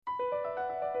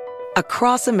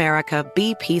Across America,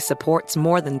 BP supports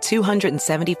more than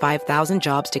 275,000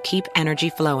 jobs to keep energy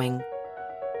flowing.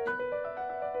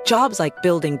 Jobs like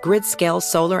building grid-scale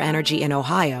solar energy in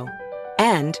Ohio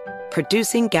and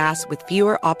producing gas with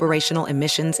fewer operational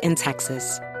emissions in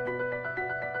Texas.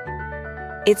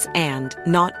 It's and,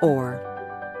 not or.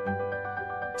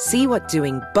 See what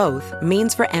doing both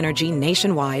means for energy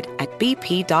nationwide at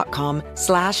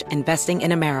bp.com/investing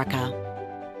in America.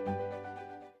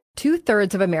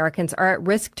 2/3 of Americans are at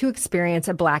risk to experience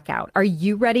a blackout. Are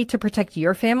you ready to protect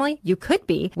your family? You could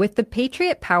be with the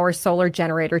Patriot Power Solar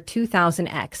Generator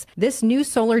 2000X. This new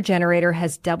solar generator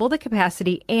has double the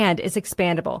capacity and is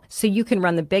expandable, so you can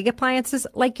run the big appliances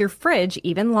like your fridge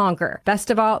even longer. Best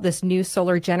of all, this new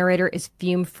solar generator is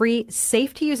fume-free,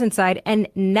 safe to use inside, and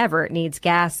never needs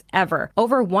gas, ever.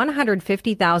 Over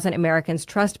 150,000 Americans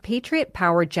trust Patriot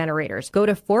Power generators. Go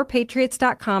to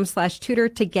 4patriots.com/Tudor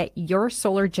to get your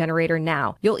solar generator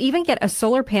now. You'll even get a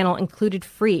solar panel included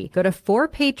free. Go to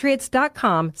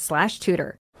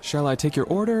 4patriots.com/Tudor. Shall I take your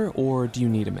order, or do you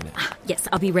need a minute? Yes,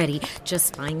 I'll be ready.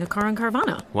 Just buying a car on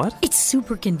Carvana. What? It's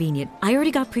super convenient. I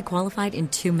already got pre-qualified in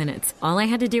 2 minutes. All I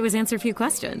had to do was answer a few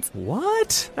questions.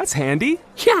 What? That's handy.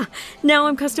 Yeah, now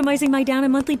I'm customizing my down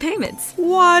and monthly payments.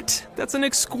 What? That's an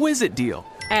exquisite deal.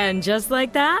 And just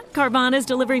like that, Carvana's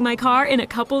delivering my car in a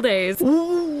couple days.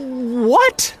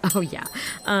 What? Oh, yeah.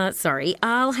 Sorry,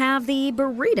 I'll have the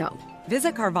burrito.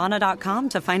 Visit Carvana.com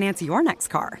to finance your next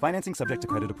car. Financing subject to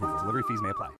credit approval. Delivery fees may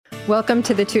apply. Welcome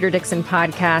to the Tudor Dixon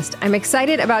podcast. I'm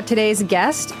excited about today's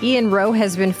guest. Rowe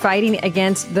has been fighting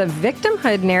against the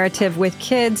victimhood narrative with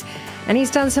kids, and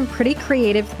he's done some pretty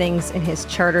creative things in his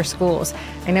charter schools.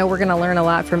 I know we're going to learn a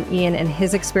lot from Ian and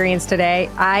his experience today.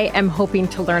 I am hoping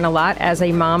to learn a lot as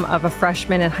a mom of a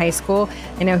freshman in high school.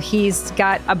 I know he's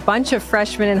got a bunch of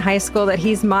freshmen in high school that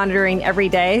he's monitoring every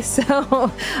day,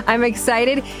 so I'm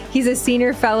excited. He's a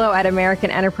senior fellow at American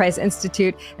Enterprise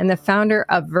Institute and the founder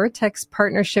of Vertex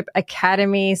Partnership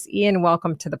Academies. Ian,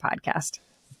 welcome to the podcast.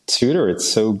 Tudor, it's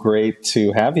so great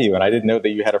to have you. And I didn't know that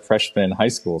you had a freshman in high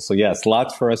school. So yes,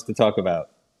 lots for us to talk about.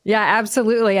 Yeah,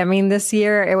 absolutely. I mean, this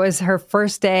year it was her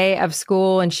first day of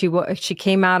school and she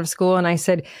came out of school and I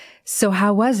said, "So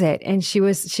how was it?" And she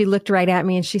looked right at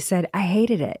me and she said, "I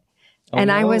hated it." Oh, and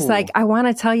no. I was like, "I want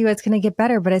to tell you it's going to get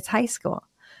better, but it's high school."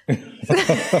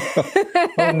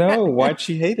 Oh no, why'd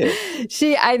she hate it?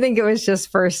 I think it was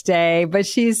just first day, but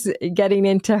she's getting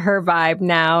into her vibe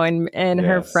now and yes,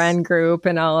 her friend group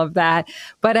and all of that.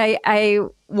 But I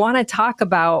want to talk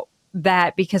about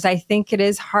that because I think it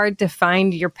is hard to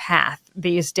find your path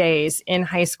these days in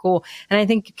high school. And I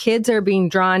think kids are being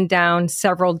drawn down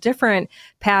several different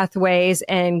pathways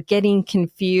and getting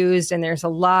confused. And there's a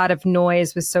lot of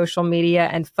noise with social media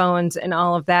and phones and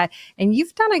all of that. And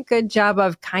you've done a good job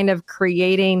of kind of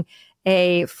creating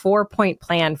a 4-point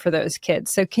plan for those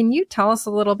kids. So can you tell us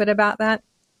a little bit about that?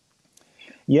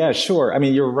 Yeah, sure. I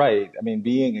mean, you're right. I mean,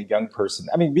 being a young person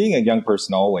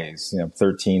always,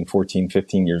 13, 14,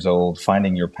 15 years old,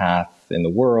 finding your path in the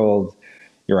world,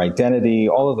 your identity,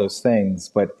 all of those things.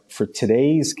 But for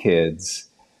today's kids,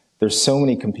 there's so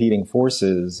many competing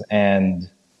forces and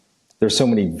there's so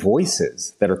many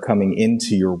voices that are coming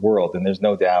into your world. And there's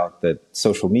no doubt that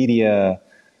social media,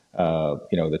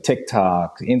 the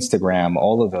TikTok, Instagram,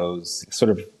 all of those sort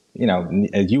of,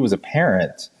 as you as a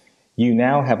parent, you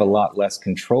now have a lot less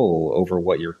control over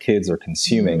what your kids are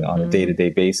consuming on a day-to-day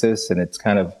basis. And it's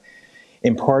kind of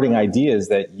imparting ideas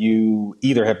that you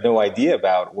either have no idea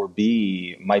about or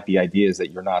B, might be ideas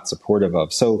that you're not supportive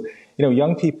of. So,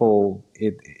 young people,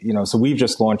 so we've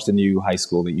just launched a new high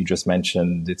school that you just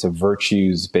mentioned. It's a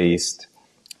virtues-based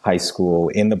high school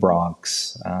in the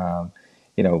Bronx.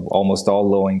 Almost all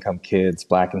low-income kids,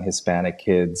 Black and Hispanic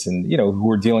kids, and,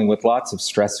 who are dealing with lots of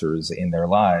stressors in their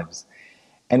lives.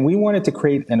 And we wanted to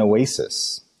create an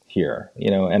oasis here,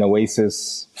 an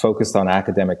oasis focused on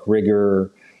academic rigor,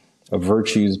 a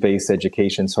virtues-based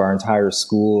education. So our entire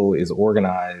school is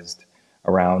organized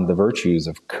around the virtues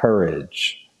of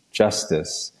courage,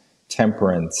 justice,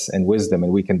 temperance, and wisdom.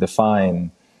 And we can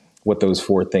define what those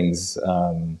 4 things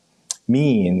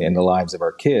mean in the lives of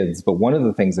our kids. But one of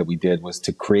the things that we did was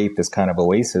to create this kind of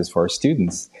oasis for our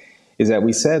students is that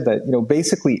we said that,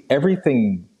 basically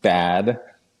everything bad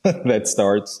that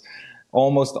starts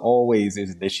almost always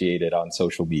is initiated on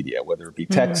social media, whether it be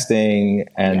texting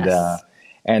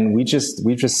and we've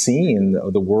just seen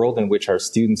the world in which our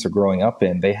students are growing up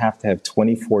in. They have to have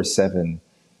 24/7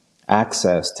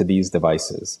 access to these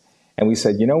devices. And we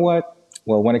said, you know what?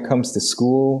 Well, when it comes to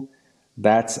school,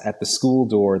 that's at the school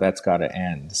door, that's got to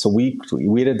end. So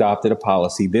we'd adopted a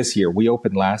policy this year. We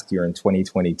opened last year in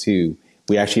 2022.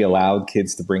 We actually allowed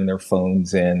kids to bring their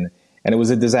phones in And it was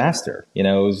a disaster. It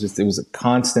was a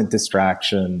constant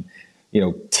distraction.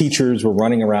 Teachers were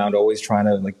running around always trying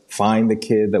to find the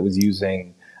kid that was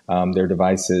using their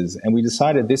devices. And we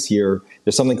decided this year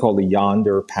there's something called the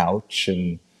Yonder pouch.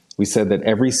 And we said that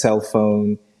every cell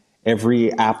phone,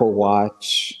 every Apple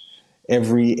Watch,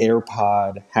 every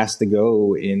AirPod has to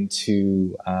go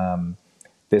into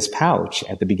this pouch.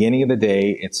 At the beginning of the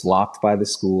day, it's locked by the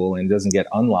school and doesn't get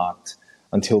unlocked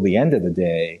until the end of the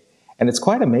day. And it's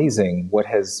quite amazing what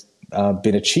has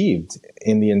been achieved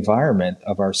in the environment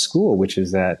of our school, which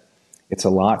is that it's a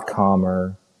lot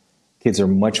calmer. Kids are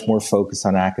much more focused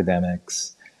on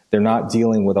academics. They're not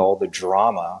dealing with all the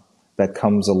drama that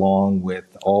comes along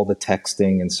with all the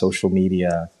texting and social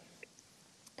media.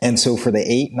 And so for the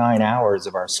 8-9 hours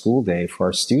of our school day for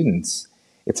our students,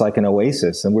 it's like an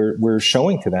oasis. And we're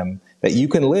showing to them that you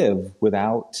can live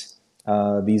without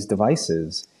these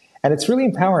devices. And it's really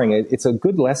empowering. It's a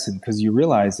good lesson because you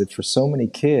realize that for so many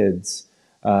kids,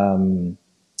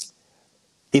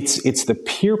 it's the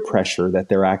peer pressure that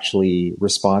they're actually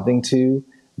responding to,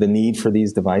 the need for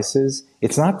these devices.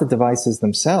 It's not the devices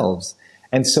themselves.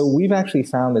 And so we've actually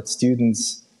found that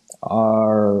students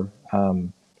are,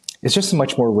 it's just a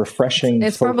much more refreshing.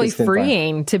 It's probably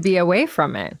freeing to be away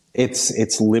from it.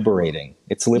 It's liberating.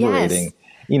 It's liberating. Yes.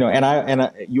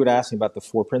 And you would ask me about the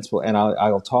 4 principles, and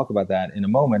I'll talk about that in a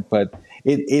moment. But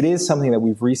it is something that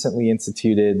we've recently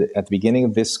instituted at the beginning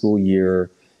of this school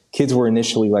year. Kids were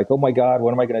initially like, "Oh my God,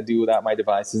 what am I going to do without my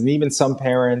devices?" And even some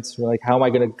parents were like, "How am I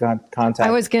going to contact?"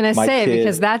 I was going to say, kid?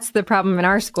 because that's the problem in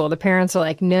our school. The parents are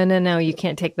like, "No, you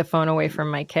can't take the phone away from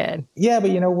my kid." Yeah, but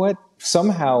you know what?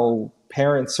 Somehow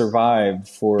parents survived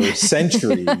for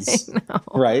centuries,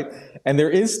 right? And there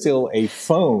is still a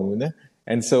phone.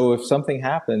 And so if something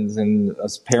happens and a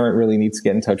parent really needs to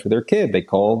get in touch with their kid, they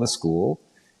call the school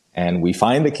and we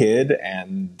find the kid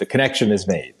and the connection is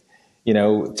made.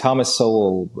 Thomas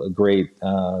Sowell, a great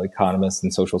economist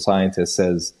and social scientist,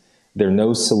 says there are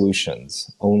no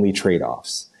solutions, only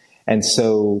trade-offs. And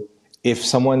so if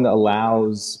someone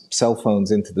allows cell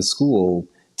phones into the school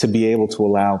to be able to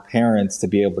allow parents to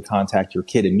be able to contact your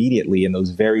kid immediately in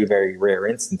those very, very rare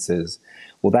instances,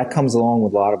 well, that comes along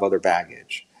with a lot of other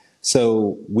baggage.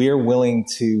 So we're willing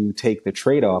to take the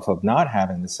trade-off of not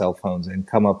having the cell phones and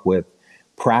come up with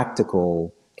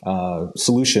practical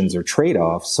solutions or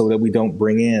trade-offs so that we don't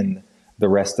bring in the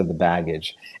rest of the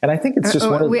baggage. And I think it's just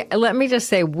let me just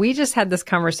say, we just had this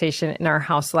conversation in our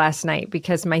house last night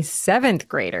because my 7th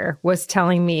grader was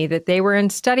telling me that they were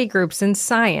in study groups in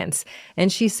science.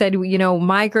 And she said,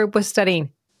 my group was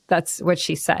studying. That's what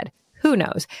she said. Who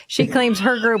knows? She claims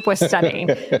her group was studying.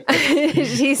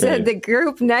 She said the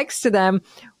group next to them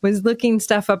was looking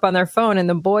stuff up on their phone. And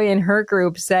the boy in her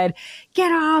group said,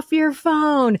 "Get off your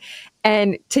phone."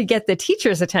 And to get the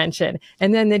teacher's attention.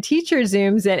 And then the teacher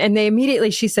zooms in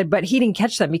and she said, but he didn't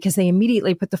catch them because they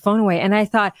immediately put the phone away. And I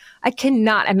thought, I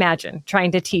cannot imagine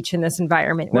trying to teach in this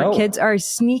environment where kids are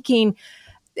sneaking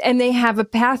and they have a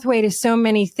pathway to so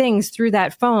many things through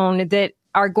that phone that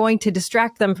are going to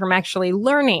distract them from actually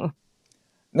learning.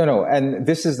 No. And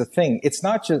this is the thing. It's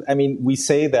not just, we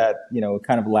say that,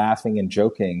 kind of laughing and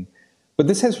joking, but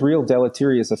this has real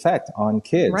deleterious effect on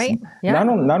kids. Right. Yeah.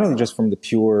 Not only just from the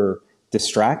pure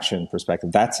distraction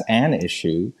perspective, that's an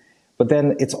issue, but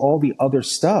then it's all the other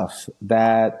stuff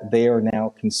that they are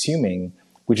now consuming,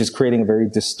 which is creating a very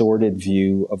distorted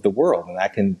view of the world. And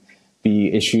that can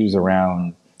be issues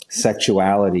around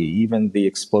sexuality, even the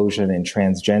explosion in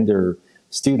transgender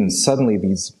students. Suddenly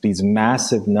these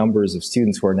massive numbers of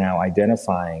students who are now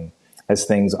identifying as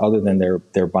things other than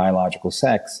their biological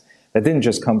sex, that didn't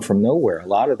just come from nowhere. A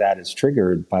lot of that is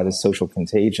triggered by the social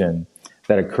contagion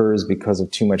that occurs because of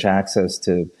too much access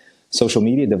to social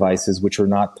media devices, which are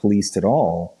not policed at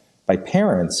all by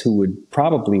parents who would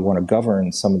probably want to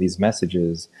govern some of these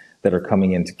messages that are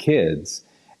coming into kids.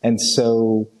 And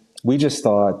so we just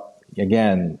thought,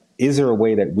 again, is there a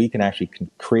way that we can actually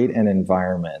create an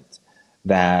environment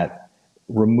that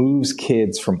removes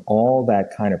kids from all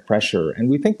that kind of pressure? And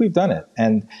we think we've done it.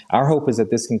 And our hope is that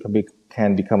this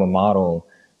can become a model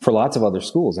for lots of other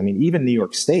schools. Even New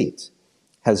York State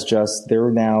they're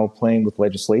now playing with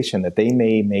legislation that they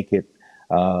may make it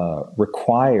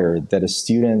required that a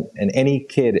student and any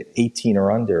kid 18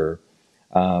 or under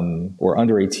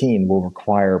 18 will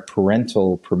require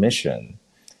parental permission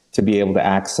to be able to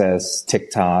access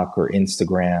TikTok or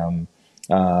Instagram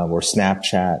or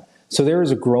Snapchat. So there is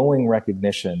a growing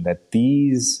recognition that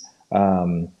these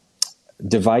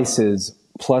devices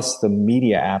plus the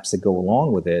media apps that go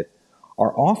along with it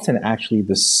are often actually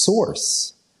the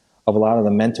source of a lot of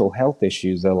the mental health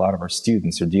issues that a lot of our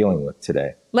students are dealing with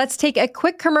today. Let's take a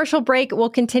quick commercial break. We'll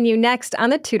continue next on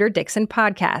the Tudor Dixon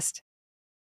podcast.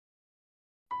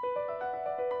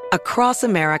 Across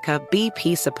America,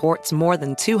 BP supports more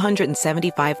than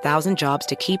 275,000 jobs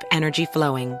to keep energy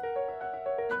flowing.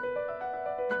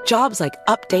 Jobs like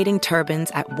updating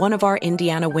turbines at one of our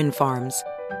Indiana wind farms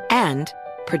and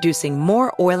producing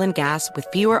more oil and gas with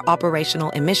fewer operational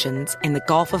emissions in the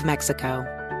Gulf of Mexico.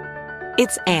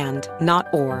 It's and,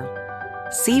 not or.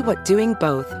 See what doing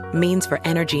both means for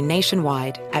energy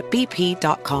nationwide at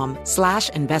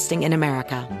bp.com/investing in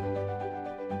America.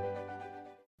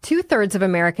 2/3 of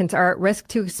Americans are at risk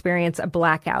to experience a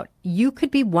blackout. You could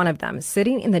be one of them,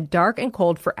 sitting in the dark and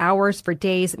cold for hours, for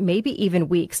days, maybe even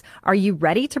weeks. Are you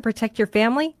ready to protect your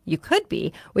family? You could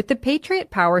be with the Patriot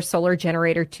Power Solar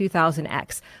Generator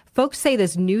 2000X. Folks say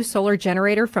this new solar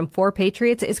generator from 4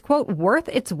 Patriots is, quote, worth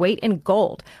its weight in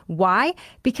gold. Why?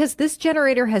 Because this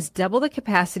generator has double the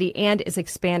capacity and is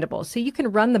expandable, so you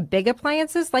can run the big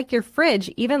appliances like your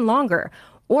fridge even longer,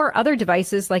 or other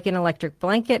devices like an electric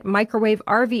blanket, microwave,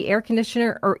 RV air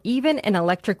conditioner, or even an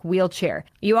electric wheelchair.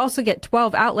 You also get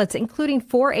 12 outlets, including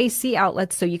 4 AC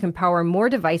outlets, so you can power more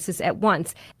devices at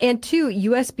once, and 2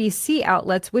 USB-C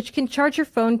outlets, which can charge your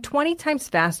phone 20 times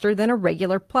faster than a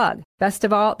regular plug. Best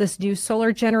of all, this new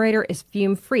solar generator is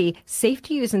fume-free, safe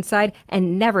to use inside,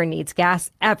 and never needs gas,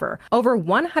 ever. Over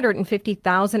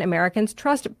 150,000 Americans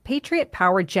trust Patriot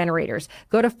Power generators.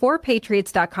 Go to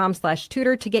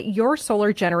 4patriots.com/Tudor to get your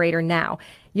solar generator now.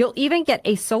 You'll even get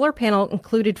a solar panel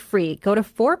included free. Go to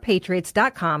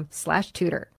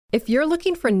 4patriots.com/Tudor. If you're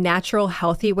looking for natural,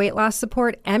 healthy weight loss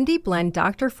support, MD Blend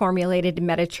doctor-formulated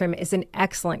Meditrim is an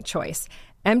excellent choice.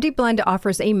 MD Blend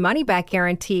offers a money-back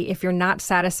guarantee if you're not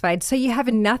satisfied, so you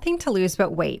have nothing to lose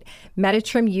but weight.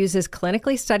 Meditrim uses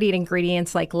clinically studied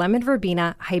ingredients like lemon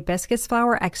verbena, hibiscus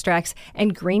flower extracts,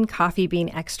 and green coffee bean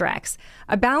extracts.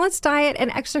 A balanced diet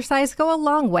and exercise go a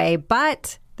long way,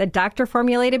 but the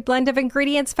doctor-formulated blend of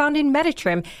ingredients found in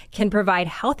Meditrim can provide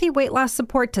healthy weight loss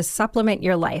support to supplement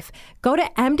your life. Go to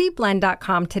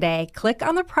mdblend.com today, click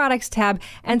on the Products tab,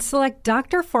 and select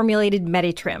Doctor-Formulated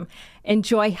Meditrim.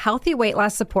 Enjoy healthy weight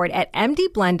loss support at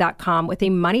mdblend.com with a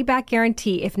money-back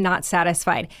guarantee if not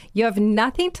satisfied. You have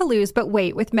nothing to lose but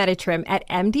weight with Meditrim at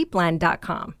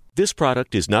mdblend.com. This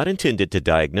product is not intended to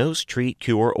diagnose, treat,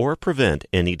 cure, or prevent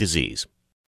any disease.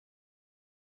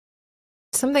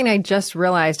 Something I just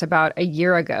realized about a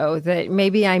year ago, that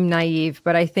maybe I'm naive,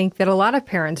 but I think that a lot of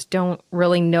parents don't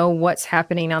really know what's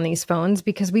happening on these phones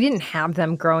because we didn't have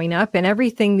them growing up, and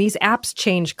everything, these apps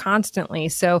change constantly.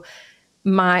 So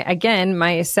my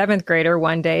 7th grader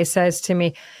one day says to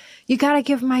me, "You got to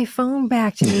give my phone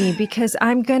back to me because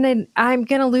I'm going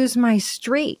to lose my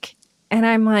streak." And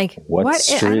I'm like, what?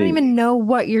 I don't even know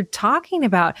what you're talking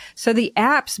about. So the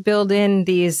apps build in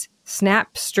these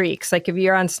snap streaks. Like if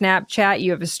you're on Snapchat,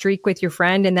 you have a streak with your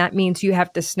friend, and that means you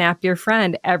have to snap your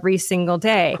friend every single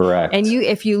day. Correct. And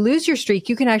if you lose your streak,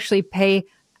 you can actually pay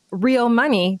real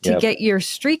money to get your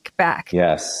streak back.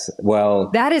 Yes.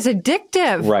 Well, that is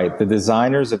addictive. Right. The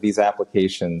designers of these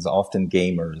applications, often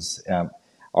gamers,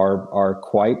 are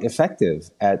quite effective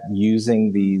at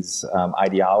using these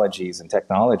ideologies and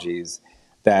technologies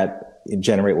that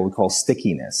generate what we call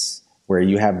stickiness, where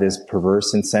you have this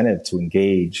perverse incentive to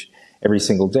engage every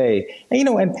single day. And,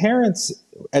 and parents,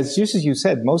 just as you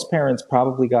said, most parents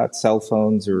probably got cell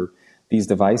phones or these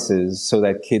devices so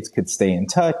that kids could stay in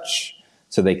touch,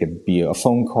 so they could be a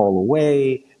phone call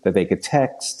away, that they could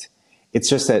text. It's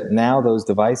just that now those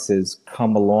devices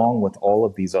come along with all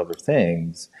of these other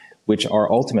things, which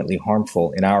are ultimately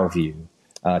harmful, in our view,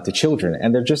 to children.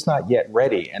 And they're just not yet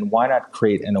ready. And why not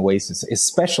create an oasis,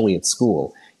 especially at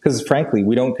school? Because frankly,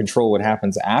 we don't control what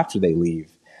happens after they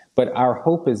leave. But our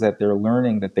hope is that they're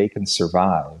learning that they can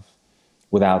survive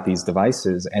without these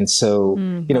devices. And so,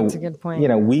 that's a good point.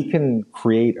 We can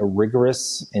create a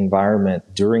rigorous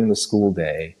environment during the school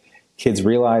day. Kids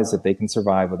realize that they can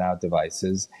survive without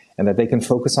devices and that they can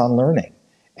focus on learning.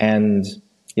 And,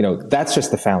 that's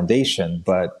just the foundation.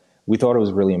 But we thought it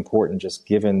was really important, just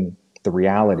given the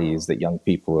realities that young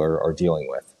people are dealing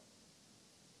with.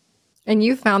 And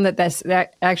you found that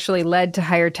actually led to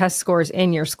higher test scores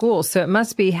in your school. So it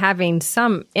must be having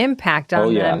some impact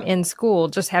on them in school,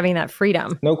 just having that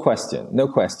freedom. No question. No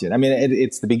question. I mean,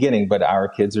 it's the beginning, but our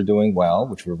kids are doing well,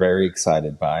 which we're very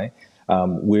excited by.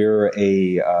 We're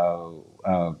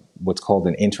what's called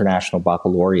an international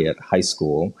baccalaureate high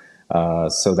school.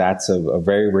 So that's a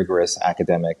very rigorous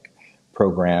academic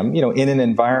program, in an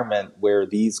environment where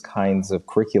these kinds of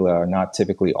curricula are not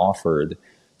typically offered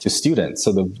to students.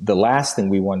 So the last thing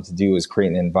we wanted to do is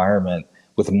create an environment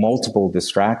with multiple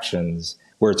distractions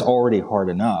where it's already hard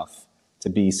enough to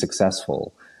be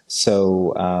successful.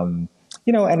 So,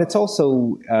 and it's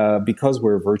also because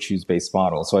we're a virtues-based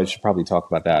model, so I should probably talk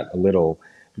about that a little.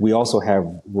 We also have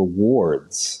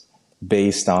rewards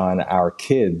based on our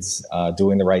kids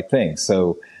doing the right thing.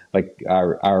 So, like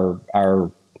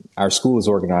our school is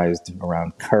organized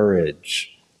around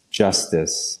courage,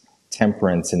 justice,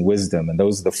 temperance, and wisdom, and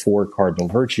those are the 4 cardinal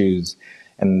virtues,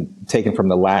 and taken from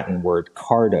the Latin word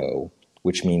cardo,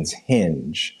 which means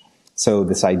hinge. So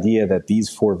this idea that these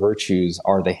 4 virtues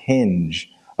are the hinge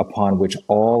upon which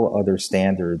all other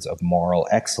standards of moral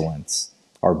excellence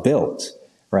are built,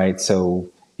 right? So,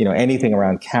 anything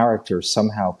around character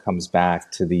somehow comes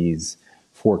back to these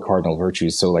 4 cardinal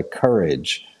virtues. So like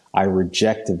courage, I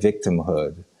reject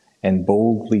victimhood and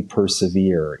boldly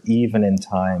persevere even in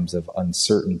times of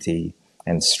uncertainty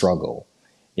and struggle.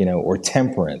 Or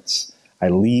temperance, I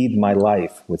lead my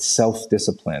life with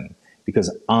self-discipline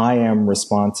because I am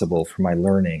responsible for my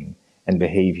learning and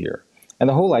behavior. And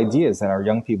the whole idea is that our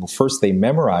young people, first they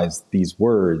memorize these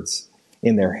words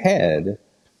in their head,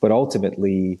 but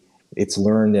ultimately it's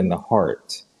learned in the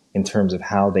heart in terms of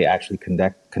how they actually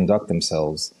conduct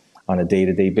themselves on a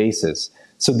day-to-day basis.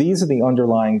 So these are the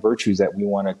underlying virtues that we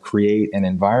want to create an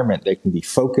environment that can be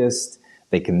focused,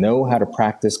 they can know how to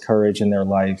practice courage in their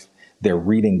life, they're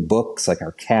reading books like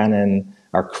our canon,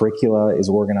 our curricula is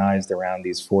organized around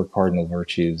these 4 cardinal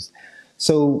virtues.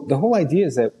 So the whole idea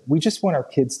is that we just want our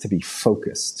kids to be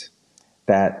focused,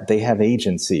 that they have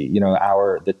agency.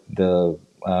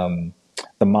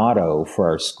 The motto for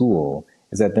our school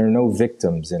is that there are no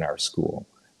victims in our school.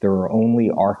 There are only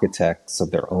architects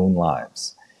of their own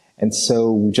lives. And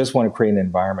so we just want to create an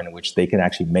environment in which they can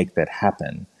actually make that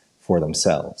happen for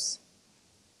themselves.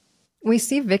 We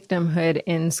see victimhood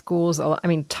in schools,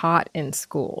 taught in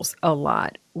schools a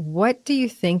lot. What do you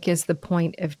think is the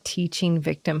point of teaching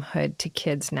victimhood to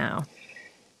kids now?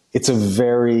 It's a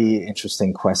very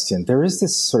interesting question. There is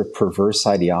this sort of perverse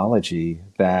ideology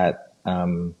that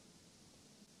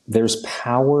there's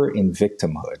power in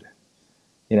victimhood,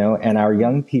 and our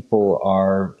young people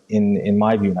are, in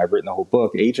my view, and I've written a whole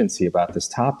book, Agency, about this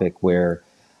topic where,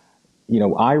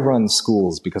 I run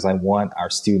schools because I want our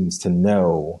students to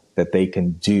know that they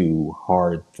can do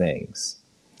hard things.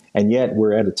 And yet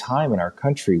we're at a time in our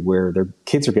country where their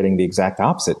kids are getting the exact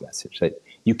opposite message, that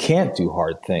you can't do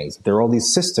hard things. There are all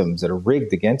these systems that are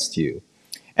rigged against you.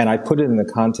 And I put it in the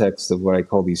context of what I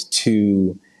call these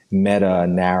 2 meta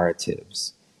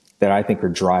narratives that I think are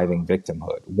driving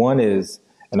victimhood. One is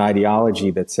an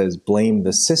ideology that says blame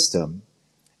the system,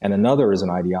 and another is an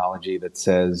ideology that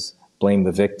says blame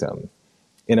the victim.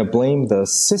 In a blame the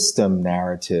system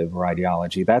narrative or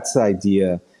ideology, that's the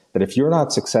idea that if you're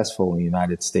not successful in the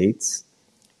United States,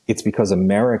 it's because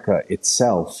America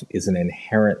itself is an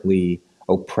inherently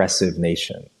oppressive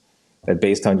nation. That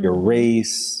based on your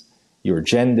race, your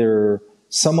gender,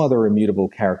 some other immutable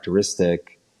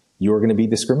characteristic, you're going to be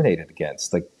discriminated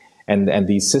against. And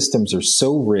these systems are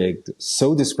so rigged,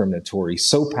 so discriminatory,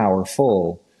 so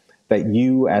powerful that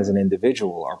you as an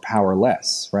individual are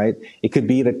powerless, right? It could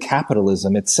be that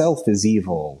capitalism itself is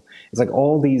evil. It's like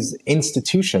all these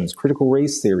institutions, critical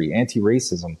race theory,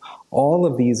 anti-racism, all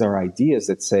of these are ideas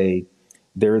that say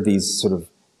there are these sort of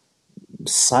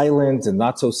silent and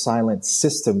not so silent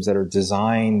systems that are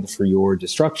designed for your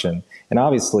destruction. And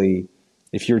obviously,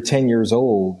 if you're 10 years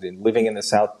old and living in the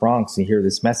South Bronx and you hear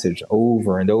this message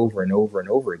over and over and over and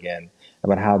over again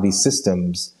about how these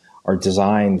systems are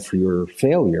designed for your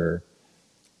failure,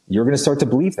 you're going to start to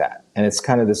believe that. And it's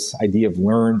kind of this idea of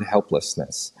learned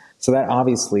helplessness. So that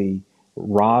obviously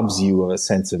robs you of a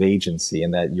sense of agency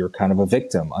and that you're kind of a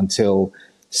victim until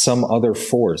some other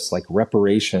force like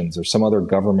reparations or some other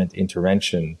government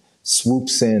intervention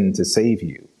swoops in to save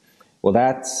you. Well,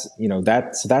 that's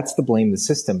the blame the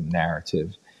system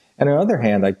narrative. And on the other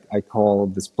hand, I call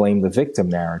this blame the victim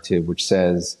narrative, which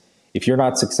says, if you're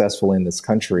not successful in this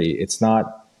country,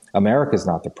 America's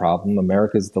not the problem.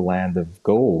 America's the land of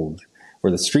gold,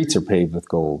 where the streets are paved with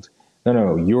gold.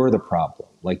 No, you're the problem.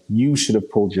 Like, you should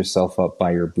have pulled yourself up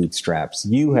by your bootstraps.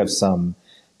 You have some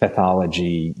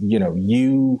pathology. You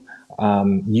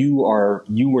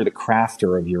were the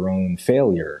crafter of your own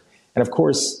failure. And of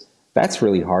course, that's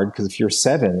really hard because if you're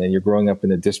 7 and you're growing up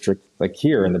in a district like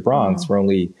here in the Bronx, where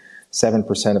only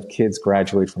 7% of kids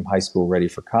graduate from high school ready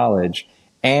for college,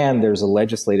 and there's a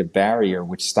legislative barrier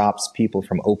which stops people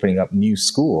from opening up new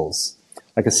schools,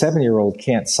 like a 7-year-old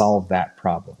can't solve that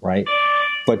problem, right?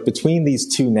 But between these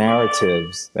 2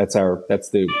 narratives, that's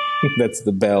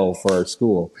the bell for our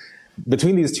school.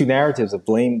 Between these 2 narratives of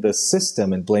blame the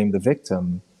system and blame the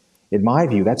victim, in my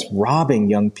view, that's robbing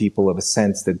young people of a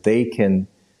sense that they can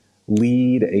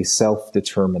lead a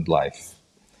self-determined life.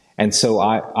 And so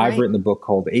I've written a book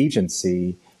called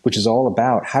Agency, which is all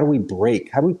about how do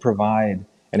we provide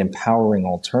an empowering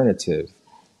alternative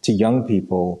to young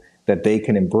people that they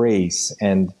can embrace.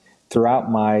 And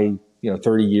throughout my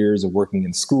 30 years of working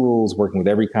in schools, working with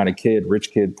every kind of kid,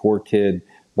 rich kid, poor kid,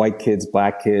 white kids,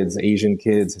 black kids, Asian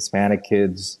kids, Hispanic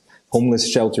kids, homeless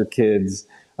shelter kids,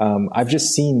 I've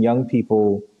just seen young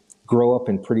people grow up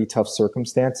in pretty tough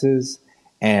circumstances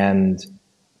and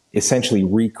essentially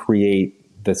recreate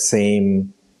the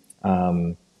same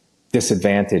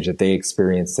disadvantage that they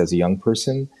experienced as a young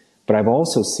person. But I've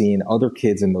also seen other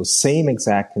kids in those same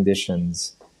exact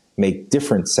conditions make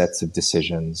different sets of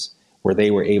decisions where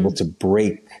they were able to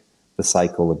break the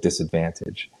cycle of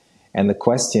disadvantage. And the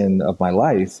question of my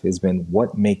life has been,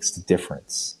 what makes the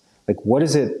difference? Like, what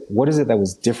is it that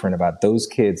was different about those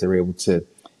kids that were able to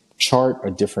chart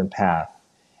a different path?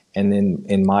 And then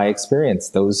in my experience,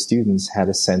 those students had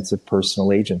a sense of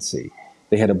personal agency.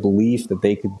 They had a belief that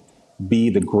they could be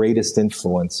the greatest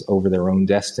influence over their own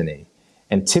destiny.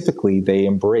 And typically they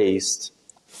embraced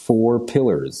 4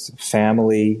 pillars: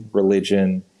 family,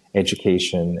 religion,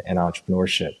 education, and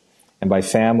entrepreneurship. And by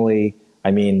family,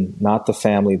 I mean not the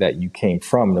family that you came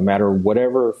from. No matter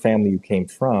whatever family you came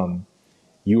from,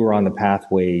 you were on the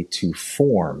pathway to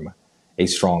form a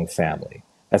strong family.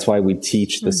 That's why we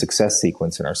teach the success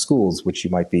sequence in our schools, which you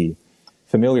might be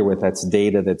familiar with. That's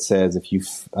data that says if you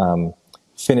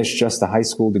finish just a high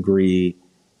school degree,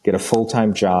 get a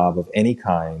full-time job of any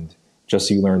kind, just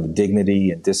so you learn the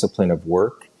dignity and discipline of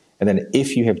work. And then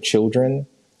if you have children,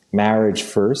 marriage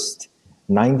first,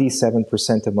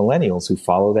 97% of millennials who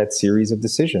follow that series of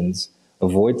decisions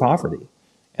avoid poverty.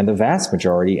 And the vast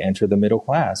majority enter the middle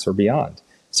class or beyond.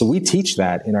 So we teach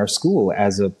that in our school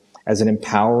as an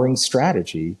empowering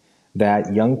strategy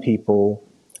that young people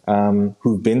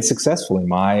who've been successful, in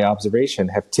my observation,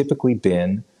 have typically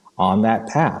been on that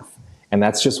path. And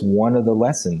that's just one of the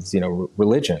lessons,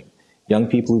 religion. Young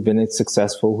people who've been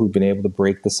successful, who've been able to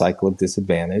break the cycle of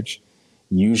disadvantage,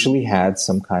 usually had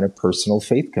some kind of personal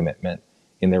faith commitment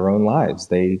in their own lives.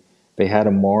 They had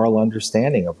a moral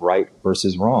understanding of right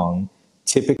versus wrong,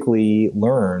 typically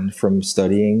learned from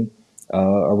studying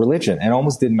a religion. And it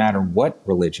almost didn't matter what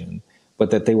religion,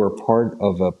 but that they were part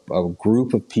of a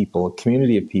group of people, a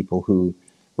community of people who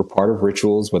were part of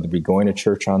rituals, whether it be going to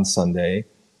church on Sunday,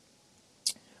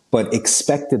 but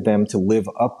expected them to live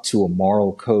up to a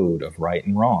moral code of right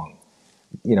and wrong.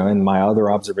 In my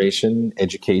other observation,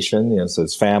 education, so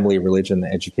it's family, religion,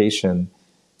 education,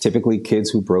 typically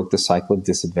kids who broke the cycle of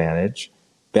disadvantage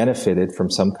benefited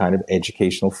from some kind of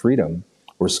educational freedom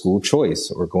or school choice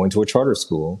or going to a charter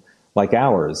school like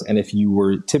ours. And if you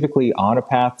were typically on a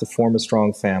path to form a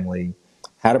strong family,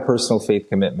 had a personal faith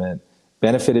commitment,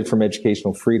 benefited from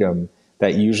educational freedom,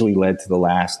 that usually led to the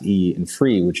last E in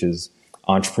free, which is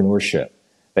entrepreneurship.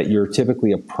 That you're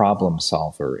typically a problem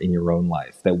solver in your own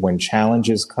life. That when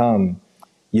challenges come,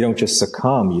 you don't just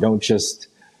succumb, you don't just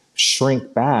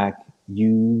shrink back,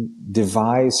 you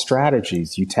devise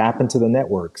strategies, you tap into the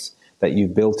networks that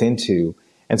you've built into.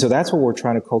 And so that's what we're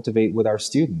trying to cultivate with our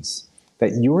students,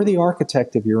 that you're the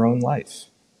architect of your own life,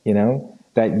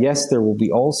 that yes, there will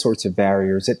be all sorts of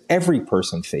barriers that every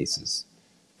person faces,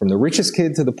 from the richest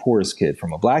kid to the poorest kid,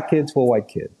 from a black kid to a white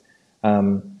kid.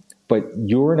 But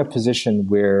you're in a position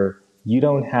where you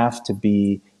don't have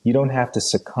to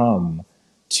succumb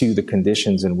to the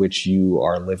conditions in which you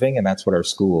are living. And that's what our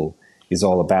school is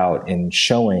all about, in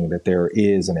showing that there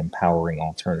is an empowering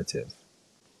alternative.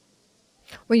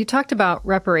 Well, you talked about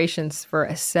reparations for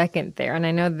a second there, and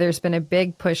I know there's been a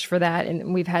big push for that,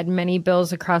 and we've had many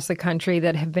bills across the country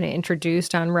that have been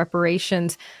introduced on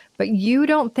reparations, but you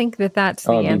don't think that that's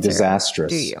the answer, it'd be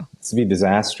disastrous. Do you? It'd be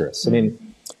disastrous. I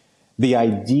mean, the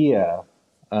idea,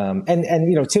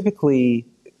 typically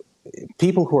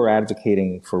people who are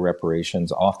advocating for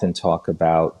reparations often talk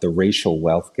about the racial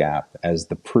wealth gap as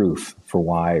the proof for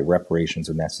why reparations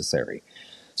are necessary.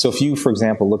 So if you, for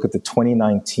example, look at the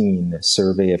 2019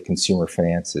 survey of consumer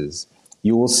finances,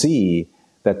 you will see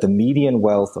that the median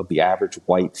wealth of the average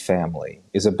white family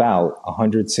is about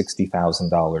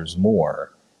 $160,000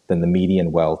 more than the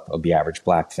median wealth of the average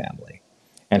black family.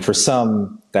 And for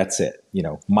some, that's it.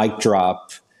 Mic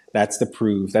drop, that's the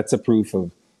proof. That's a proof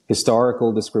of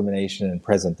historical discrimination and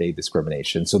present day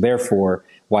discrimination. So therefore,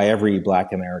 why every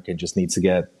black American just needs to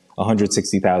get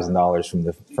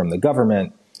 $160,000 from the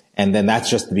government, and then that's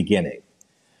just the beginning.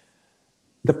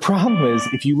 The problem is,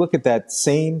 if you look at that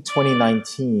same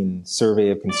 2019 survey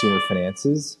of consumer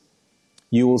finances,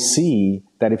 you will see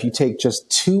that if you take just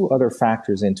 2 other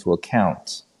factors into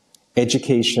account,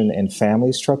 education and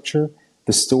family structure,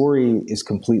 the story is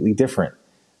completely different.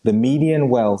 The median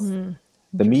wealth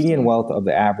of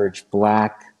the average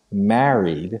Black,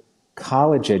 married,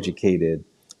 college-educated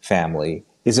family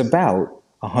is about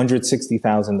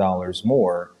 $160,000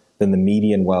 more than the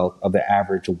median wealth of the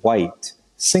average white,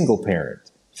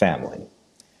 single-parent family.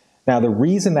 Now, the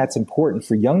reason that's important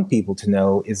for young people to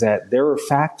know is that there are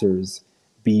factors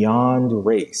beyond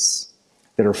race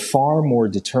that are far more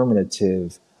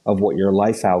determinative of what your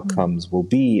life outcomes will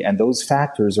be, and those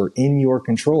factors are in your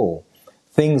control.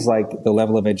 Things like the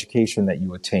level of education that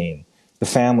you attain, the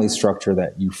family structure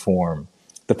that you form,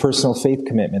 the personal faith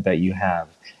commitment that you have.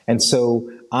 And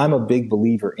so I'm a big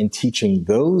believer in teaching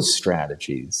those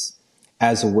strategies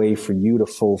as a way for you to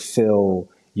fulfill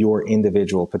your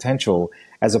individual potential,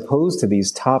 as opposed to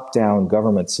these top-down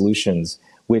government solutions,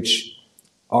 which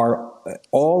are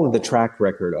all of the track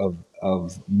record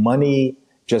of money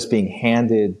just being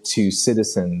handed to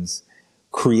citizens,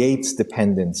 creates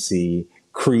dependency,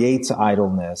 creates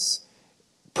idleness,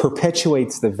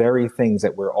 perpetuates the very things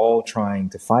that we're all trying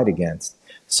to fight against.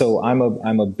 So I'm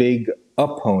a big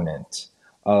opponent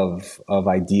of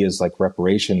ideas like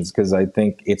reparations, because I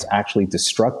think it's actually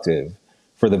destructive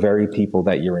for the very people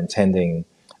that you're intending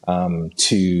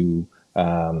to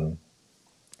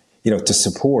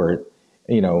support.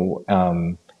 And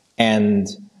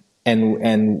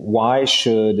why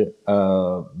should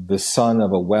the son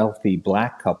of a wealthy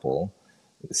Black couple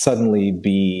suddenly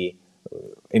be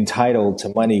entitled to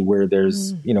money where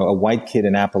there's a white kid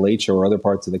in Appalachia or other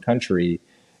parts of the country?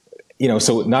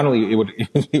 So not only it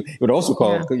would also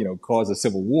cause a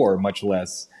civil war, much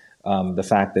less the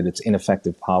fact that it's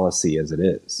ineffective policy as it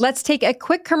is. Let's take a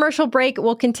quick commercial break.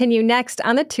 We'll continue next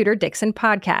on the Tudor Dixon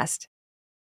podcast.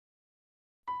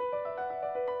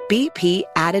 BP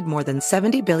added more than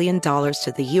 $70 billion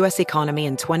to the U.S. economy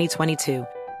in 2022.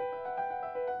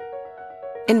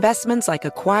 Investments like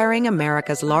acquiring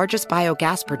America's largest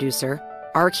biogas producer,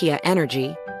 Archaea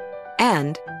Energy,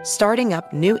 and starting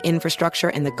up new infrastructure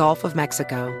in the Gulf of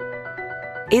Mexico.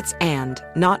 It's and,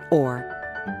 not or.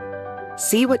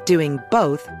 See what doing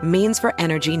both means for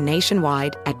energy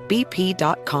nationwide at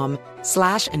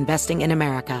bp.com/investing in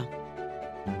America.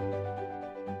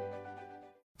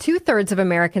 2/3 of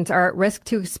Americans are at risk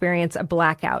to experience a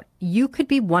blackout. You could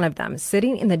be one of them,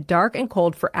 sitting in the dark and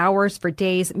cold for hours, for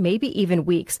days, maybe even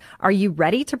weeks. Are you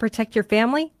ready to protect your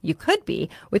family? You could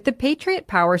be with the Patriot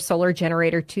Power Solar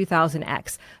Generator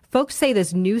 2000X. Folks say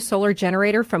this new solar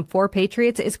generator from 4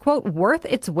 Patriots is, quote, worth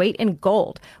its weight in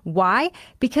gold. Why?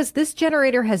 Because this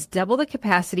generator has double the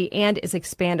capacity and is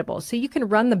expandable, so you can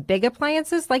run the big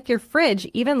appliances like your fridge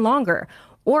even longer,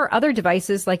 or other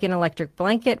devices like an electric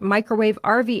blanket, microwave,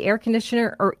 RV air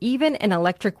conditioner, or even an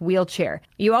electric wheelchair.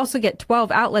 You also get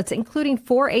 12 outlets, including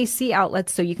 4 AC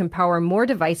outlets, so you can power more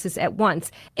devices at once,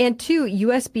 and 2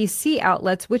 USB-C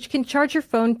outlets, which can charge your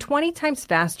phone 20 times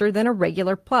faster than a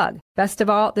regular plug. Best of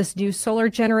all, this new solar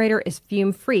generator is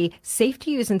fume-free, safe to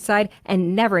use inside,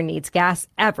 and never needs gas,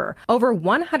 ever. Over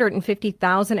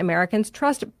 150,000 Americans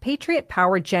trust Patriot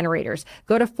Power generators.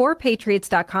 Go to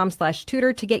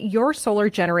 4patriots.com/Tudor to get your solar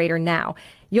generator now.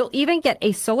 You'll even get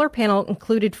a solar panel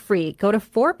included free. Go to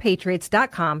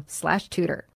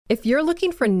 4patriots.com/Tudor. If you're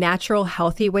looking for natural,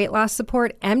 healthy weight loss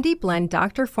support, MD Blend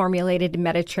doctor-formulated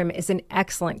Meditrim is an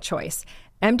excellent choice.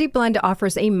 MD Blend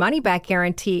offers a money-back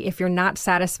guarantee if you're not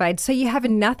satisfied, so you have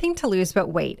nothing to lose but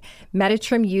weight.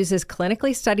 Meditrim uses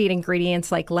clinically studied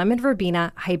ingredients like lemon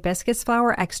verbena, hibiscus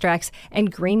flower extracts,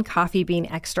 and green coffee bean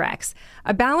extracts.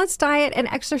 A balanced diet and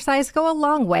exercise go a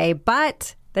long way,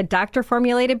 but the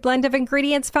doctor-formulated blend of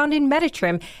ingredients found in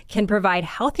Meditrim can provide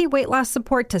healthy weight loss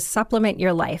support to supplement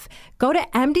your life. Go to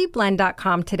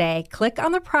mdblend.com today, click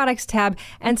on the products tab,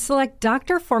 and select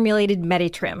doctor-formulated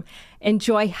Meditrim.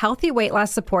 Enjoy healthy weight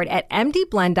loss support at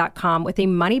mdblend.com with a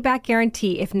money-back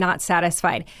guarantee if not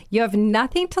satisfied. You have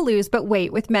nothing to lose but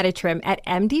weight with Meditrim at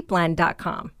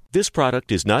mdblend.com. This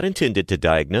product is not intended to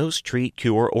diagnose, treat,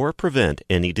 cure, or prevent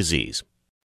any disease.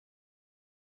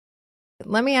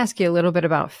 Let me ask you a little bit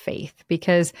about faith,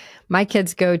 because my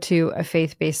kids go to a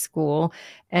faith-based school,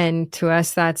 and to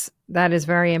us that is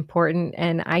very important.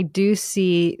 And I do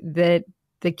see that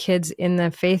the kids in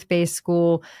the faith-based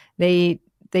school, they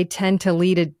tend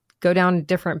to go down a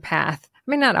different path. I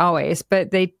mean, not always,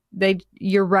 but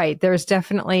you're right. There's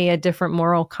definitely a different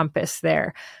moral compass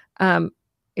there.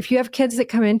 If you have kids that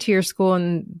come into your school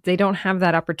and they don't have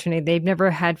that opportunity, they've never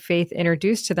had faith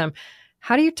introduced to them,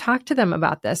 how do you talk to them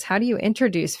about this? How do you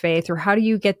introduce faith, or how do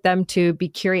you get them to be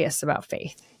curious about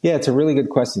faith? Yeah, it's a really good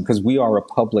question, because we are a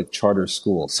public charter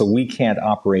school, so we can't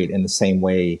operate in the same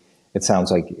way it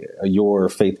sounds like your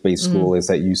faith-based school is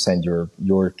that you send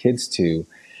your kids to.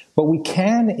 But we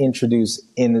can introduce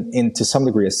in to some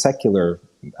degree a secular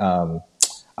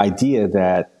idea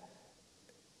that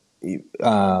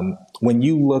when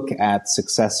you look at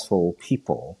successful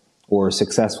people or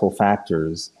successful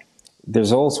factors,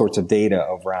 there's all sorts of data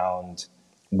around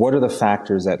what are the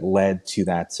factors that led to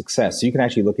that success. So you can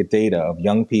actually look at data of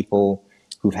young people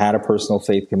who've had a personal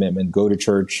faith commitment, go to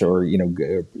church, or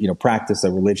practice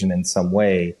a religion in some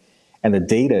way, and the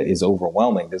data is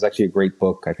overwhelming. There's actually a great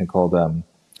book I think called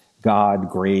God,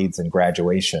 Grades, and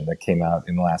Graduation that came out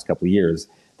in the last couple of years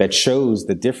that shows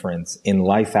the difference in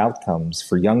life outcomes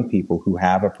for young people who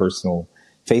have a personal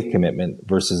faith commitment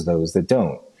versus those that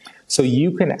don't. So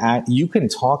you can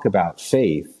talk about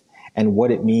faith and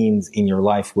what it means in your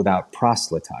life without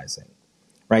proselytizing,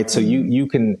 right? So you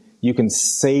can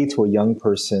say to a young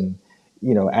person,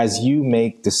 as you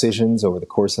make decisions over the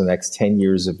course of the next 10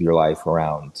 years of your life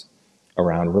around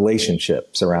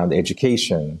relationships, around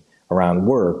education, around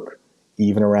work,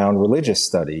 even around religious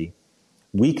study,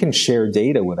 we can share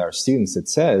data with our students that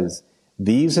says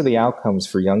these are the outcomes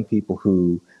for young people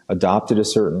who adopted a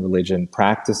certain religion,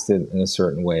 practiced it in a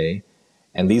certain way,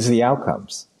 and these are the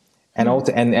outcomes.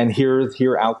 And here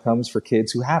are outcomes for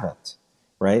kids who haven't,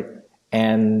 right?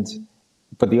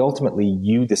 But ultimately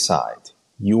you decide.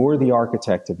 You're the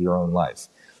architect of your own life.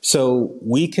 So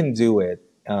we can do it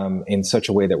in such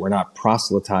a way that we're not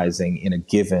proselytizing in a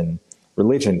given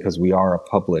religion because we are a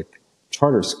public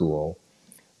charter school,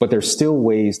 but there's still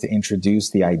ways to introduce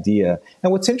the idea.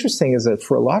 And what's interesting is that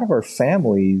for a lot of our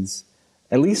families,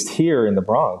 at least here in the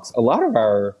Bronx, a lot of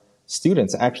our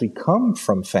students actually come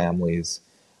from families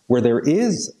where there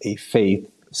is a faith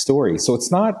story. So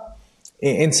it's not,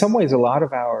 in some ways, a lot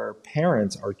of our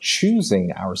parents are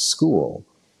choosing our school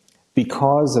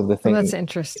because of the thing. Well, that's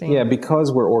interesting. Yeah,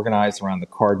 because we're organized around the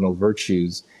cardinal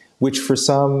virtues, which for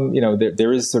some,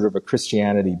 there is sort of a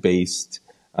Christianity-based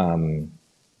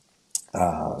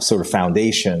sort of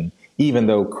foundation, even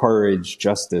though courage,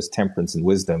 justice, temperance, and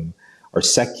wisdom are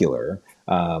secular.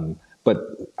 But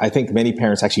I think many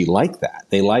parents actually like that.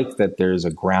 They like that there's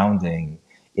a grounding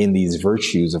in these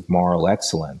virtues of moral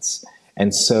excellence.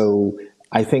 And so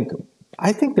I think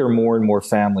there are more and more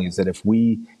families that if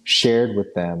we shared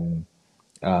with them,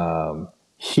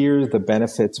 here's the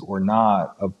benefits or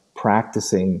not of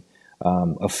practicing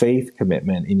a faith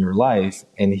commitment in your life,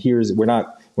 and we're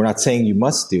not saying you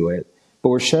must do it, but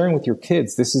we're sharing with your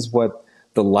kids, this is what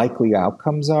the likely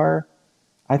outcomes are.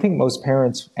 I think most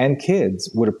parents and kids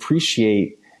would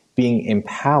appreciate being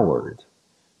empowered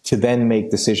to then make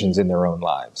decisions in their own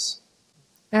lives.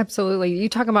 Absolutely. You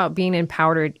talk about being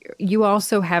empowered. You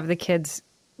also have the kids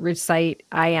recite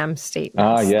I am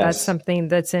statements. Yes. That's something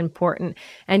that's important.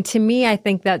 And to me, I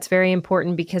think that's very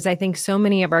important because I think so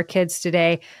many of our kids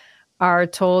today are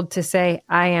told to say,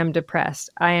 I am depressed.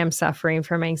 I am suffering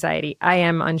from anxiety. I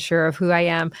am unsure of who I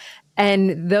am.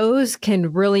 And those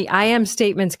can really, I am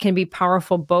statements can be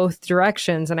powerful both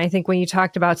directions. And I think when you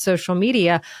talked about social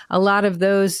media, a lot of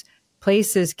those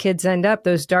places kids end up,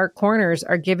 those dark corners,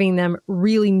 are giving them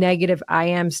really negative I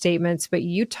am statements. But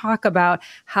you talk about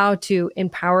how to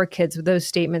empower kids with those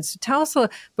statements. So tell us,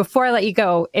 before I let you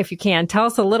go, if you can, tell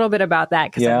us a little bit about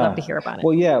that, because I'd love to hear about it.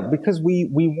 Well, yeah, because we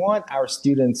want our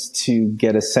students to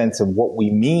get a sense of what we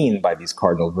mean by these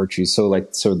cardinal virtues. So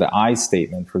the I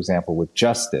statement, for example, with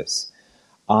justice,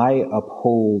 I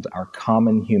uphold our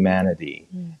common humanity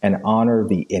and honor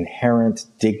the inherent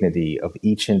dignity of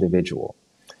each individual.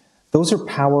 Those are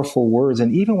powerful words.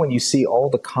 And even when you see all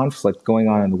the conflict going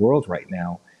on in the world right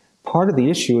now, part of the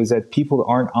issue is that people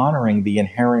aren't honoring the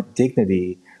inherent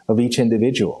dignity of each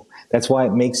individual. That's why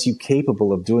it makes you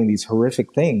capable of doing these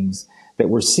horrific things that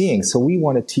we're seeing. So we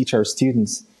want to teach our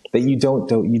students that you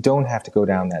don't have to go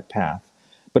down that path.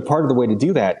 But part of the way to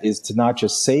do that is to not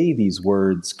just say these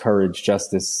words, courage,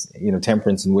 justice,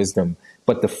 temperance, and wisdom,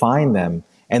 but define them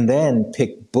and then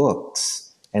pick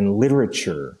books and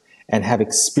literature and have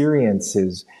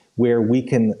experiences where we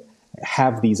can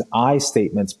have these I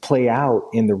statements play out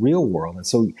in the real world. And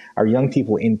so our young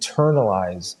people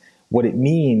internalize what it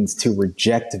means to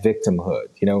reject victimhood.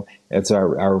 It's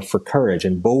our for courage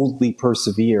and boldly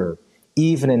persevere,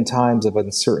 even in times of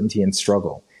uncertainty and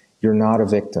struggle. You're not a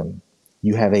victim.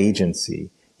 You have agency.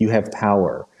 You have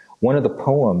power. One of the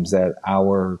poems that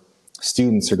our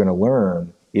students are going to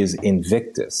learn is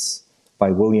Invictus by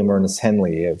William Ernest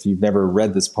Henley. If you've never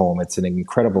read this poem, it's an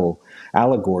incredible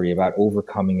allegory about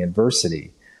overcoming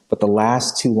adversity. But the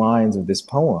last two lines of this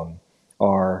poem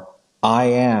are, I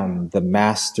am the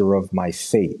master of my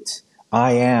fate.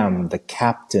 I am the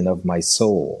captain of my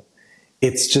soul.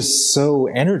 it's just so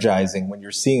energizing when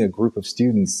you're seeing a group of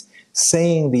students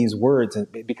saying these words,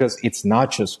 because it's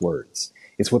not just words.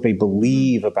 It's what they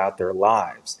believe about their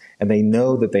lives, and they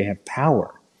know that they have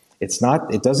power.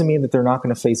 It doesn't mean that they're not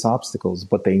going to face obstacles,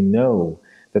 but they know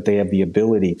that they have the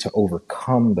ability to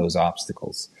overcome those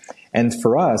obstacles. And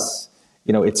for us,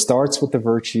 it starts with the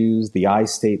virtues, the I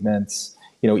statements,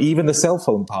 even the cell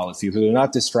phone policies, where they're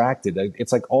not distracted.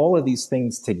 It's like all of these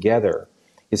things together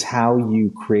is how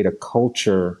you create a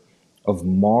culture of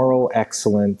moral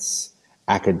excellence,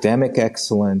 academic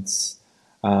excellence,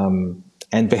 and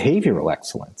behavioral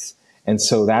excellence. And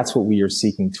so that's what we are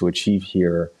seeking to achieve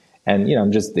here. And,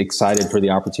 I'm just excited for the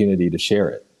opportunity to share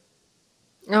it.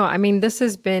 Oh, I mean, this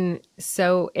has been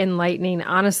so enlightening,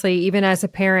 honestly, even as a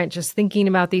parent, just thinking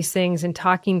about these things and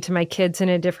talking to my kids in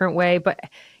a different way. But,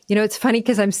 it's funny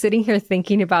because I'm sitting here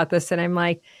thinking about this and I'm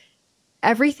like,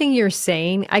 everything you're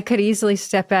saying, I could easily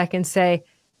step back and say,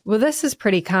 well, this is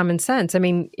pretty common sense. I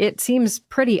mean, it seems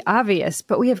pretty obvious,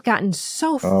 but we have gotten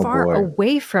so far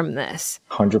away from this.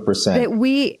 100%.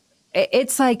 That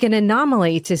it's like an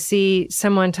anomaly to see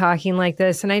someone talking like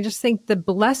this. And I just think the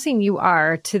blessing you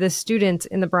are to the students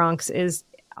in the Bronx is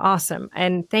awesome.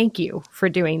 And thank you for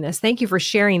doing this. Thank you for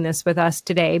sharing this with us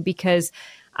today, because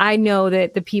I know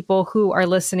that the people who are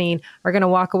listening are going to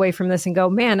walk away from this and go,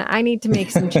 man, I need to make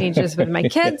some changes with my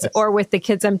kids or with the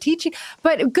kids I'm teaching,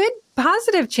 but good,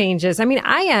 positive changes. I mean,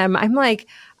 I'm like,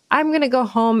 I'm going to go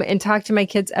home and talk to my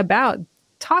kids about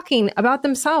talking about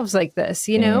themselves like this,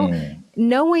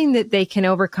 knowing that they can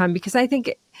overcome, because I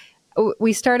think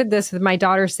we started this with my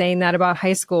daughter saying that about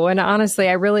high school. And honestly,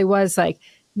 I really was like,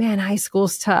 man, high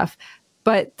school's tough,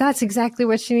 but that's exactly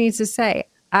what she needs to say.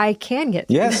 I can get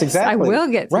through Yes, this. exactly. I will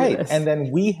get through right. this. And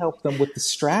then we help them with the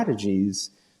strategies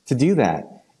to do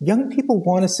that. Young people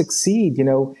want to succeed.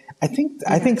 I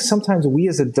think sometimes we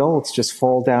as adults just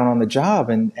fall down on the job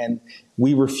and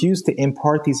we refuse to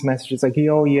impart these messages like,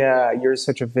 oh yeah, you're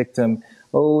such a victim.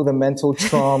 Oh, the mental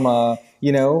trauma,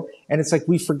 and it's like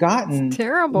we've forgotten. It's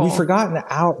terrible. We've forgotten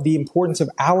the importance of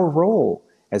our role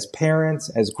as parents,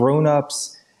 as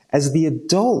grown-ups, as the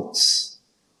adults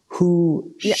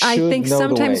who I think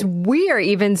sometimes we are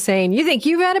even saying, you think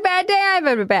you've had a bad day, I've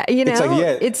had a bad,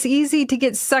 it's easy to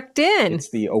get sucked in. It's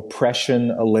the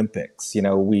oppression Olympics. We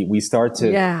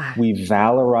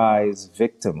valorize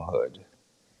victimhood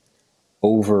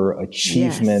over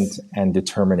achievement and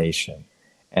determination.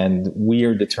 And we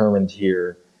are determined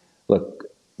here. Look,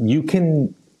 you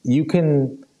can,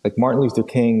 like Martin Luther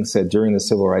King said during the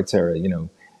Civil Rights era,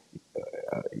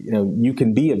 you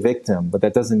can be a victim, but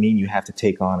that doesn't mean you have to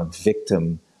take on a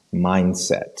victim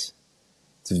mindset.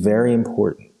 It's very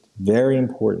important, very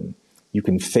important. You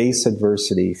can face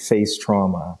adversity, face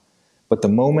trauma, but the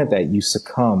moment that you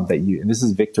succumb, and this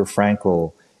is Viktor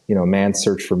Frankl, Man's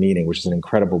Search for Meaning, which is an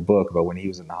incredible book about when he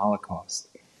was in the Holocaust.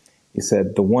 He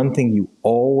said, the one thing you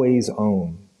always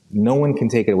own, no one can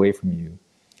take it away from you,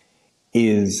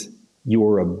 is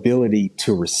your ability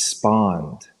to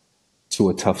respond to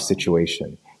a tough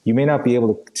situation. You may not be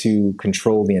able to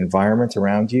control the environment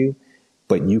around you,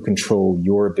 but you control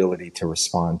your ability to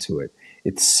respond to it.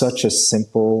 It's such a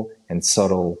simple and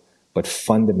subtle, but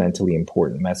fundamentally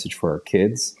important message for our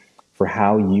kids, for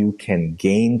how you can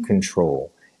gain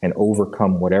control and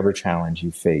overcome whatever challenge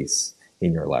you face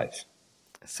in your life.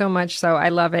 So much so. I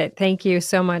love it. Thank you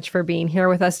so much for being here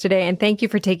with us today. And thank you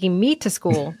for taking me to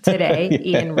school today,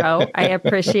 Ian Rowe. I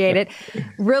appreciate it.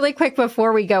 Really quick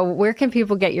before we go, where can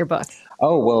people get your book?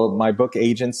 Oh, well, my book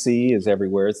Agency is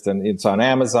everywhere. It's on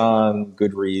Amazon,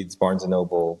 Goodreads, Barnes &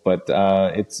 Noble. But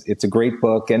it's a great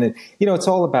book. And, it's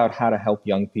all about how to help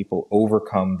young people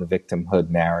overcome the victimhood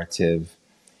narrative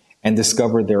and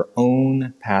discover their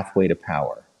own pathway to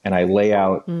power. And I lay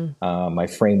out my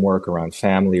framework around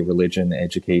family, religion,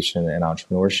 education, and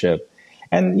entrepreneurship.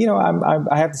 And,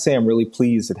 I have to say I'm really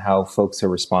pleased at how folks are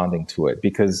responding to it,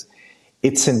 because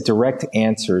it's a direct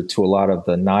answer to a lot of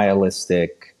the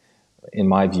nihilistic, in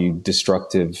my view,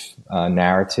 destructive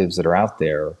narratives that are out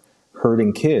there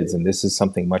hurting kids. And this is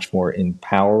something much more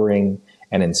empowering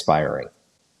and inspiring.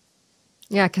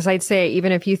 Yeah, because I'd say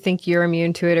even if you think you're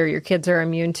immune to it or your kids are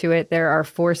immune to it, there are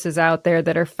forces out there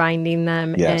that are finding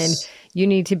them. Yes. And you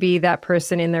need to be that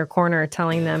person in their corner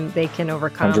telling them they can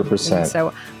overcome. 100%. And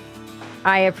so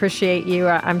I appreciate you.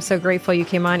 I'm so grateful you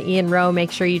came on. Ian Rowe,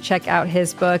 make sure you check out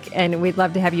his book, and we'd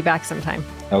love to have you back sometime.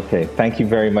 Okay. Thank you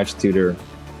very much, Tudor.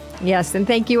 Yes, and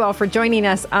thank you all for joining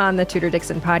us on the Tudor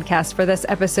Dixon podcast. For this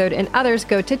episode and others,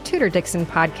 go to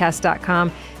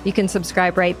TudorDixonPodcast.com. You can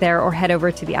subscribe right there or head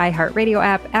over to the iHeartRadio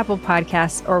app, Apple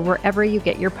Podcasts, or wherever you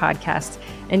get your podcasts.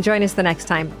 And join us the next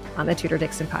time on the Tudor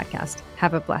Dixon podcast.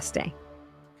 Have a blessed day.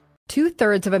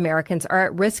 2/3 of Americans are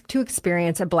at risk to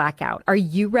experience a blackout. Are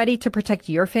you ready to protect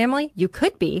your family? You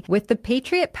could be with the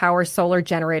Patriot Power Solar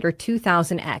Generator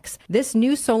 2000X. This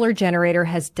new solar generator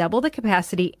has double the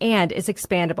capacity and is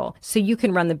expandable, so you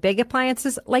can run the big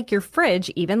appliances like your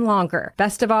fridge even longer.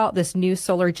 Best of all, this new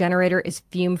solar generator is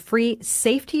fume-free,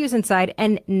 safe to use inside,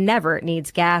 and never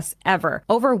needs gas, ever.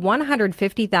 Over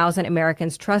 150,000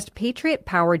 Americans trust Patriot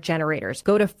Power generators.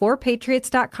 Go to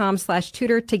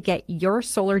 4patriots.com/Tudor to get your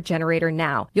solar generator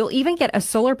now. You'll even get a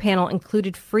solar panel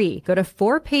included free. Go to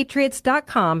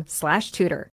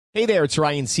 4patriots.com/Tudor. Hey there, it's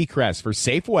Ryan Seacrest for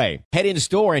Safeway. Head in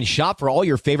store and shop for all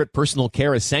your favorite personal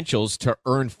care essentials to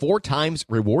earn 4 times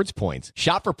rewards points.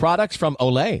 Shop for products from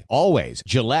Olay, Always,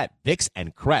 Gillette, Vicks,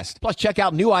 and Crest. Plus, check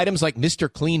out new items like Mr.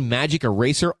 Clean Magic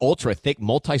Eraser Ultra Thick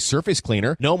Multi-Surface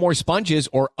Cleaner, no more sponges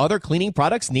or other cleaning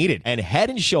products needed. And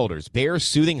Head & Shoulders Bare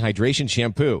Soothing Hydration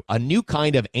Shampoo, a new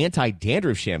kind of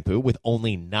anti-dandruff shampoo with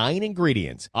only 9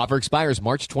 ingredients. Offer expires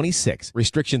March 26.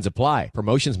 Restrictions apply.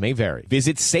 Promotions may vary.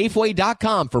 Visit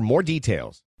Safeway.com for more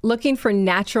details. Looking for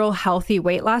natural, healthy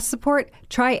weight loss support?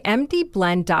 Try MD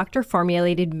Blend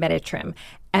doctor-formulated Meditrim.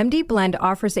 MD Blend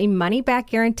offers a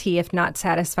money-back guarantee if not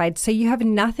satisfied, so you have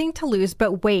nothing to lose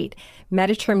but weight.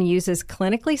 Meditrim uses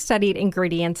clinically studied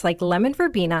ingredients like lemon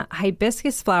verbena,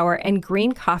 hibiscus flower, and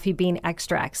green coffee bean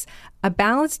extracts. A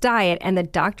balanced diet and the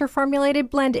doctor-formulated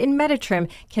blend in Meditrim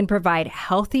can provide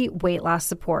healthy weight loss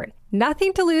support.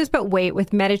 Nothing to lose but weight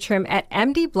with Meditrim at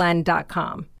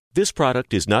mdblend.com. This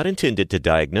product is not intended to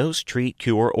diagnose, treat,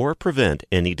 cure, or prevent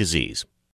any disease.